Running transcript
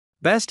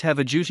Best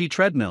heavy-duty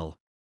treadmill.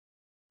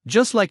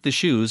 Just like the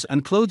shoes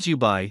and clothes you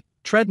buy,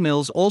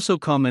 treadmills also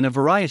come in a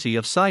variety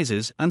of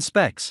sizes and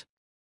specs.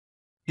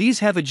 These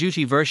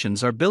heavy-duty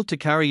versions are built to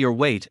carry your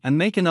weight and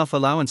make enough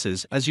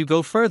allowances as you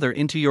go further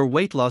into your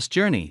weight loss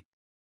journey.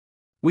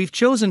 We've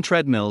chosen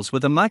treadmills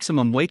with a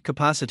maximum weight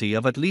capacity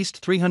of at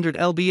least 300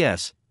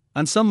 lbs,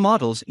 and some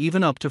models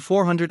even up to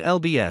 400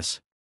 lbs.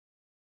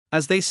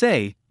 As they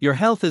say, your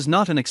health is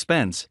not an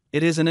expense,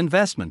 it is an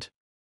investment.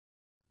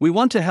 We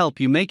want to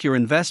help you make your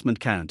investment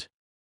count.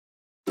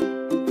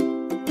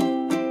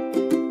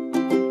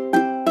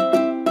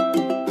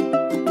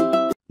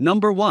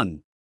 Number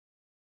 1.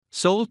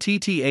 Sole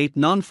TT8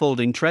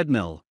 Non-Folding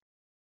Treadmill.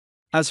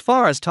 As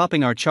far as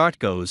topping our chart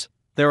goes,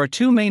 there are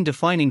two main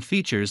defining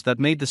features that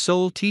made the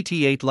Sole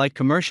TT8 Lite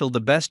commercial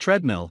the best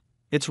treadmill: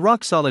 its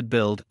rock-solid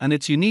build and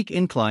its unique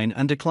incline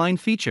and decline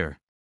feature.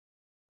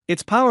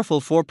 Its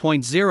powerful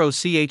 4.0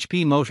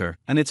 chp motor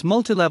and its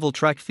multi-level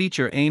track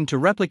feature aim to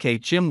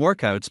replicate gym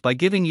workouts by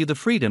giving you the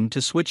freedom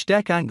to switch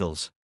deck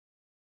angles.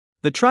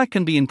 The track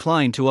can be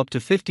inclined to up to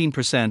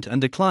 15%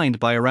 and declined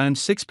by around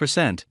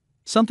 6%,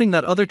 something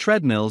that other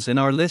treadmills in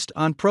our list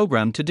aren't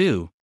programmed to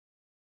do.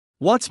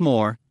 What's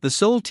more, the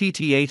Sole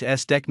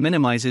TT8's deck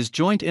minimizes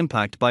joint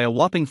impact by a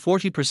whopping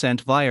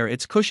 40% via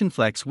its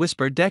CushionFlex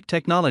Whisper deck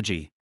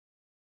technology.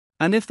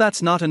 And if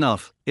that's not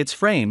enough, its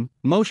frame,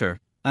 motor,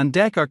 and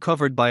deck are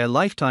covered by a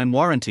lifetime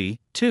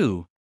warranty,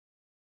 too.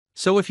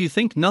 So if you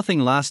think nothing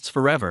lasts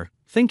forever,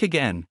 think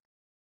again.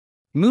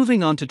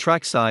 Moving on to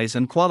track size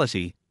and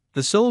quality,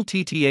 the Sole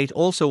TT8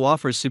 also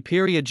offers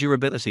superior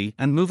durability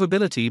and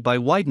movability by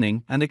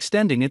widening and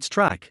extending its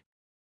track.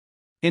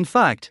 In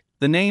fact,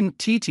 the name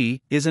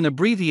TT is an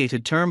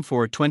abbreviated term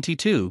for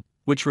 22,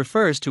 which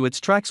refers to its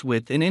track's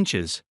width in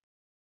inches.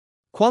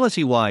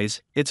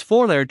 Quality-wise, its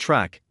four-layered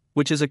track,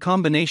 which is a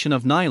combination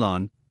of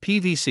nylon,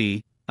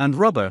 PVC, and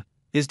rubber,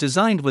 is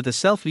designed with a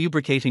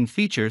self-lubricating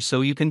feature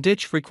so you can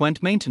ditch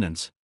frequent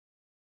maintenance.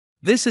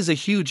 This is a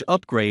huge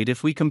upgrade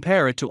if we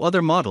compare it to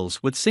other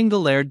models with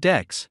single-layered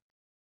decks.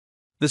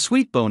 The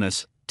sweet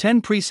bonus: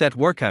 10 preset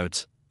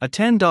workouts, a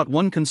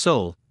 10.1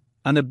 console,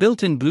 and a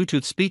built-in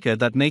Bluetooth speaker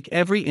that make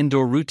every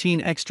indoor routine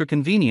extra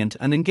convenient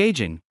and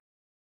engaging.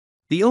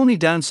 The only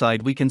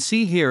downside we can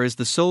see here is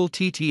the Sole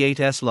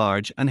TT8's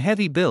large and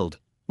heavy build,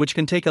 which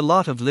can take a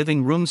lot of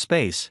living room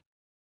space.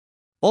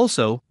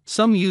 Also,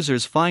 some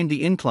users find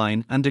the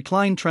incline and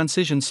decline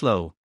transition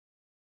slow.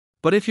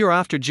 But if you're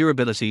after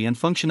durability and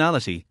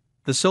functionality,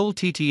 the Sole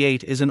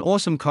TT8 is an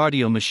awesome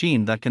cardio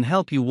machine that can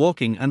help you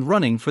walking and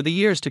running for the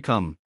years to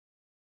come.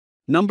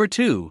 Number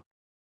 2.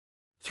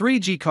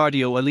 3G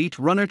Cardio Elite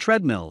Runner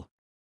Treadmill.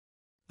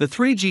 The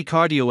 3G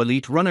Cardio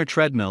Elite Runner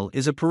Treadmill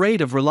is a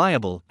parade of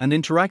reliable and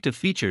interactive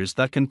features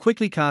that can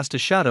quickly cast a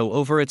shadow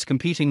over its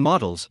competing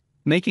models,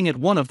 making it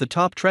one of the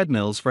top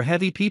treadmills for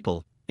heavy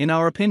people, in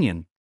our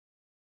opinion.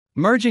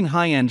 Merging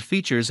high-end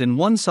features in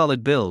one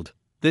solid build,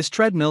 this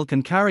treadmill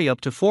can carry up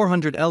to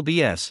 400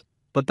 lbs,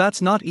 but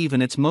that's not even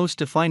its most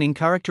defining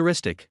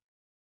characteristic.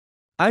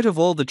 Out of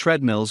all the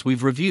treadmills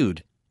we've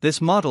reviewed,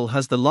 this model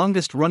has the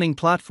longest running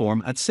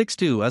platform at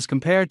 6'2" as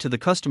compared to the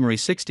customary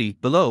 60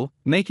 below,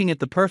 making it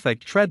the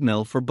perfect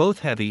treadmill for both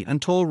heavy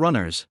and tall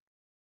runners.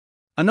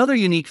 Another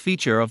unique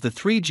feature of the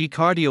 3G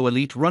Cardio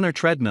Elite Runner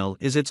Treadmill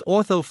is its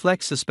Ortho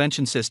Flex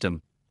suspension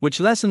system, which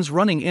lessens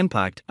running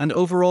impact and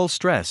overall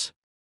stress.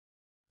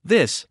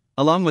 This,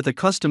 along with a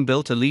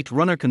custom-built Elite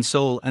Runner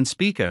console and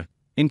speaker,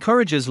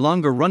 encourages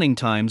longer running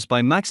times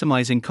by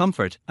maximizing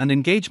comfort and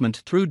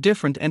engagement through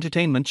different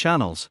entertainment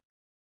channels.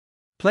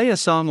 Play a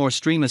song or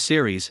stream a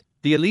series,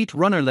 the Elite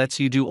Runner lets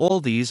you do all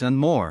these and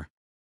more.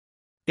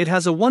 It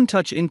has a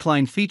one-touch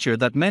incline feature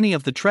that many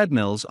of the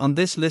treadmills on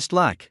this list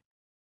lack.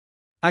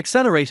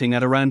 Accelerating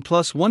at around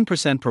plus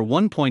 1% per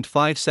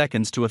 1.5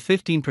 seconds to a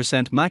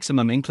 15%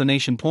 maximum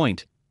inclination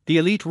point, the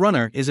Elite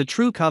Runner is a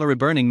true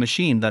calorie-burning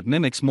machine that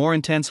mimics more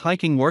intense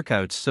hiking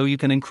workouts so you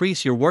can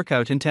increase your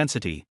workout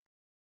intensity.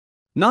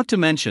 Not to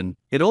mention,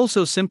 it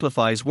also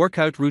simplifies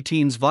workout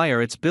routines via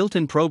its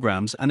built-in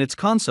programs and its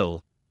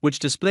console, which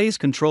displays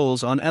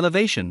controls on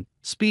elevation,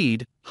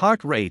 speed,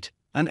 heart rate,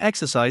 and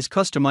exercise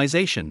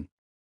customization.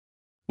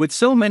 With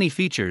so many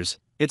features,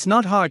 it's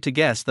not hard to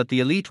guess that the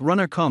Elite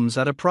Runner comes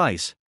at a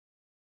price.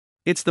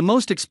 It's the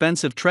most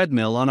expensive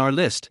treadmill on our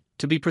list,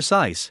 to be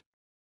precise.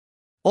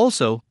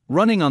 Also,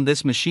 running on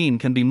this machine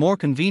can be more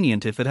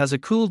convenient if it has a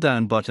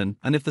cool-down button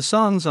and if the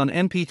songs on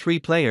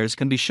MP3 players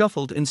can be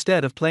shuffled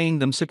instead of playing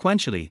them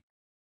sequentially.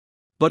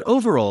 But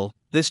overall,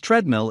 this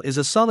treadmill is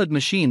a solid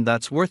machine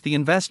that's worth the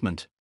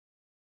investment.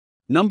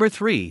 Number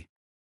 3.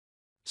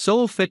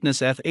 Sole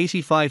Fitness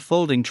F85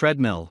 Folding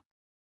Treadmill.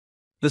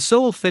 The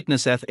Sole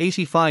Fitness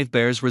F85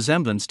 bears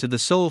resemblance to the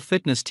Sole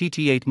Fitness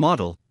TT8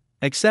 model,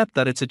 except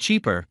that it's a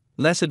cheaper,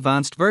 less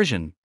advanced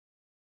version.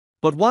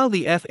 But while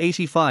the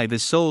F85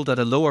 is sold at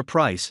a lower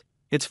price,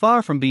 it's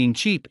far from being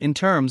cheap in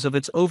terms of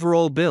its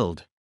overall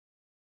build.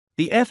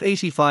 The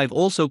F85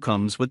 also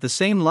comes with the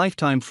same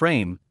lifetime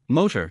frame,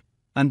 motor,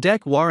 and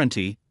deck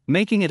warranty,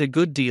 making it a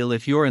good deal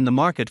if you're in the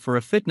market for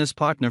a fitness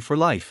partner for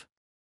life.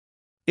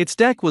 Its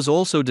deck was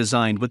also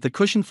designed with the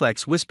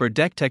CushionFlex Whisper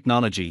deck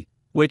technology,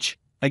 which,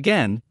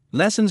 again,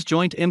 lessens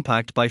joint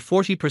impact by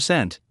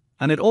 40%,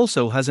 and it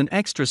also has an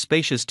extra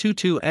spacious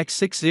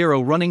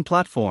 22x60 running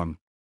platform.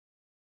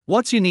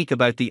 What's unique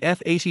about the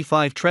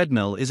F85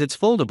 treadmill is its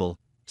foldable,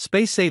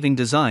 space-saving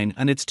design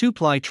and its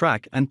 2-ply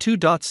track and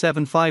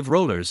 2.75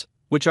 rollers,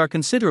 which are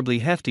considerably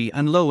hefty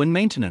and low in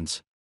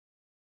maintenance.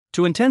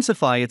 To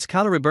intensify its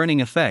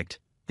calorie-burning effect,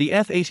 the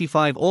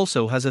F85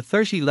 also has a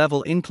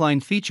 30-level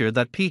incline feature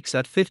that peaks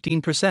at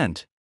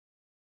 15%.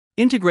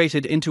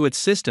 Integrated into its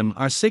system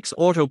are 6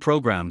 auto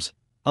programs,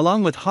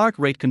 along with heart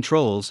rate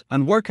controls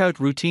and workout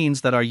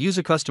routines that are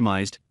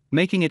user-customized,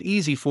 making it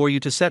easy for you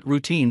to set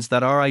routines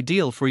that are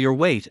ideal for your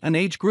weight and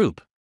age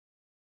group.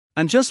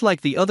 And just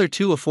like the other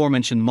two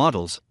aforementioned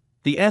models,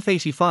 the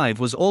F85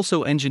 was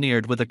also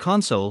engineered with a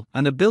console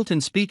and a built-in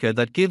speaker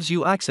that gives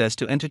you access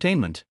to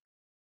entertainment.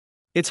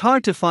 It's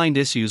hard to find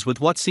issues with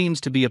what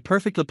seems to be a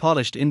perfectly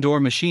polished indoor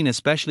machine,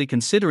 especially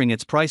considering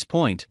its price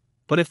point,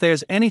 but if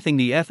there's anything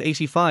the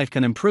F85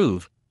 can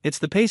improve, it's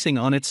the pacing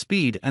on its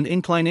speed and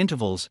incline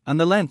intervals and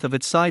the length of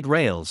its side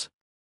rails.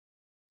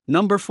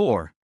 Number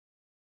 4.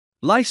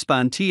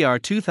 Lifespan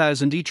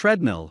TR2000E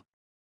Treadmill.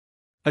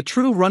 A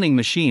true running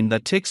machine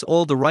that ticks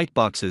all the right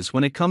boxes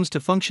when it comes to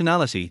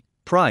functionality,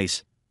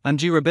 price, and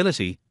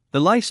durability. The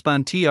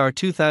Lifespan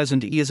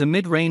TR2000E is a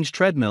mid-range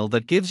treadmill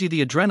that gives you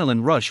the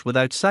adrenaline rush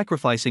without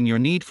sacrificing your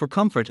need for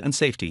comfort and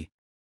safety.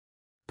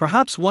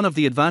 Perhaps one of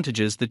the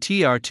advantages the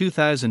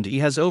TR2000E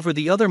has over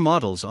the other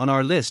models on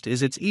our list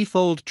is its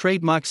eFold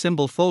trademark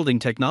symbol folding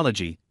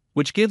technology,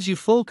 which gives you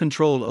full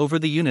control over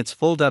the unit's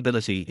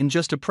foldability in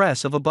just a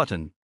press of a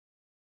button.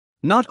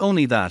 Not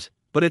only that,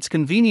 but its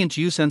convenient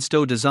use and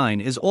stow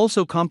design is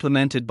also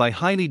complemented by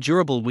highly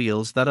durable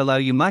wheels that allow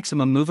you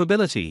maximum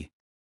movability.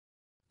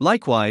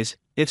 Likewise,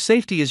 if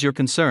safety is your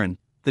concern,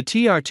 the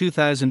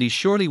TR2000E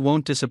surely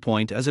won't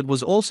disappoint, as it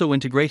was also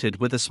integrated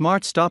with a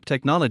smart stop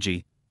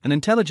technology, an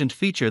intelligent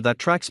feature that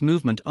tracks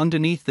movement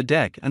underneath the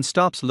deck and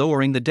stops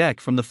lowering the deck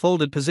from the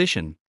folded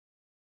position.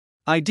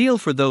 Ideal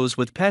for those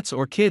with pets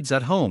or kids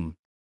at home.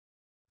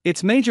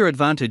 Its major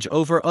advantage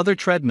over other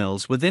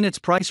treadmills within its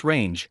price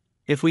range,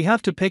 if we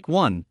have to pick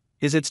one,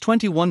 is its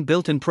 21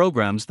 built-in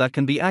programs that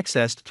can be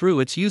accessed through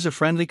its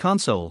user-friendly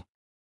console.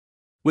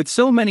 With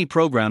so many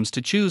programs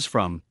to choose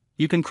from,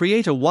 you can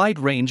create a wide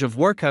range of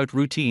workout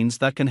routines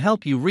that can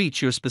help you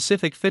reach your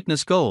specific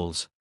fitness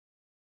goals.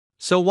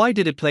 So why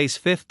did it place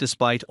 5th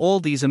despite all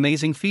these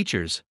amazing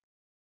features?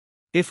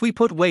 If we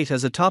put weight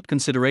as a top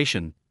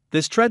consideration,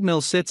 this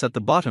treadmill sits at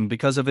the bottom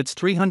because of its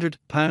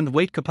 300-pound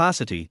weight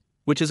capacity,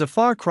 which is a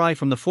far cry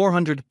from the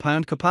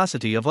 400-pound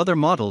capacity of other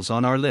models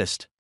on our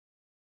list.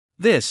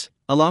 This,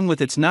 along with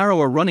its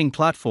narrower running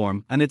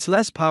platform and its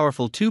less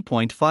powerful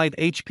 2.5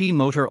 HP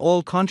motor,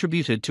 all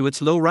contributed to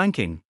its low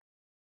ranking.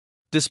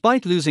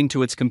 Despite losing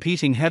to its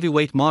competing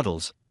heavyweight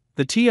models,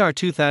 the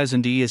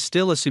TR2000E is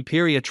still a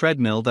superior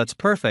treadmill that's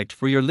perfect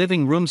for your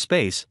living room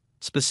space,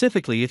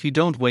 specifically if you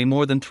don't weigh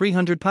more than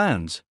 300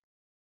 pounds.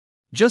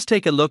 Just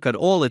take a look at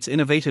all its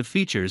innovative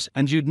features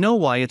and you'd know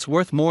why it's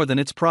worth more than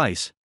its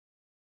price.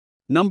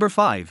 Number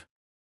 5.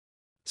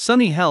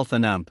 Sunny Health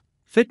and Amp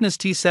Fitness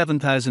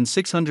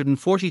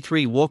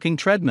T7643 Walking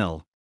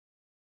Treadmill.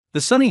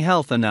 The Sunny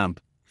Health and Amp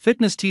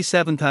Fitness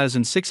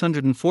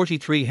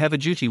T7643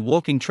 heavy-duty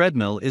walking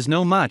treadmill is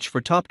no match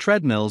for top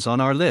treadmills on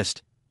our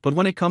list, but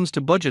when it comes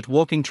to budget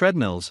walking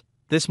treadmills,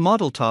 this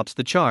model tops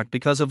the chart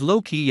because of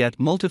low-key yet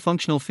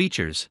multifunctional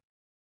features.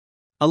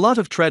 A lot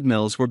of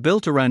treadmills were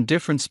built around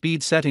different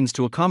speed settings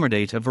to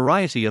accommodate a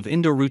variety of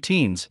indoor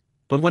routines,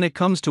 but when it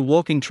comes to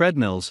walking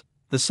treadmills,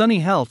 the Sunny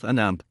Health and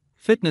Amp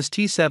Fitness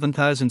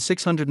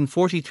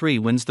T7643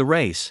 wins the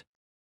race.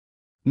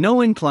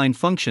 No incline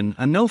function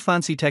and no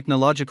fancy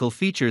technological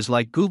features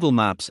like Google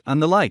Maps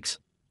and the likes,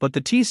 but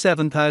the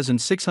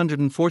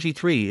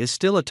T7643 is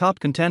still a top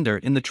contender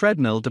in the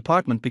treadmill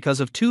department because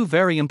of two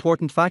very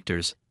important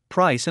factors: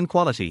 price and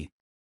quality.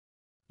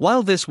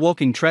 While this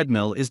walking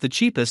treadmill is the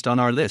cheapest on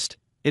our list,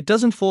 it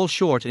doesn't fall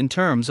short in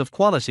terms of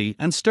quality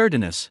and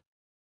sturdiness.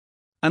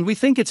 And we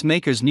think its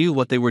makers knew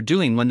what they were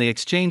doing when they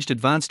exchanged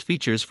advanced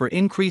features for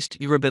increased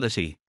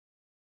durability.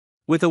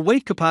 With a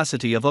weight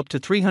capacity of up to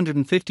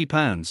 350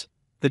 pounds,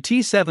 the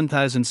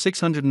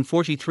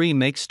T7643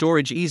 makes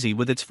storage easy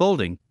with its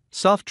folding,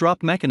 soft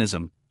drop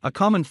mechanism, a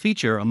common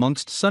feature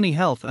amongst Sunny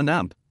Health and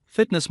Amp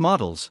Fitness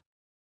models.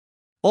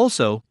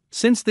 Also,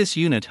 since this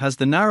unit has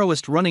the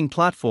narrowest running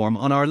platform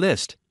on our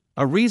list,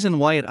 a reason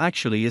why it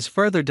actually is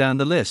further down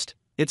the list,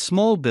 its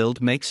small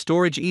build makes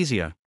storage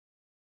easier.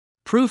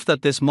 Proof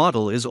that this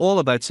model is all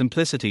about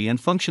simplicity and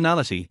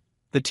functionality,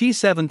 the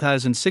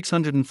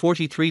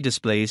T7643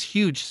 displays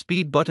huge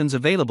speed buttons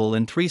available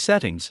in 3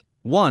 settings,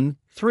 1,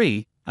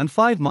 3, and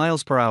 5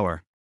 miles per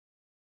hour.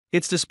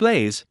 Its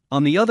displays,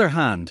 on the other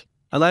hand,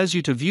 allows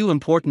you to view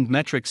important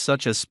metrics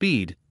such as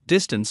speed,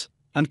 distance,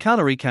 and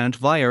calorie count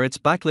via its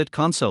backlit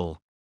console.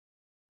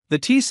 The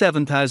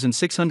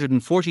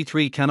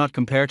T7643 cannot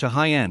compare to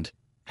high-end,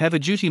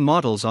 heavy-duty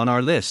models on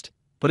our list,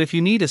 but if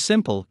you need a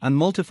simple and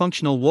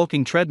multifunctional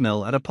walking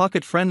treadmill at a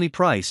pocket-friendly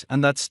price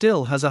and that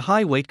still has a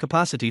high weight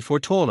capacity for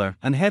taller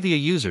and heavier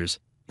users,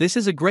 this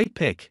is a great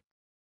pick.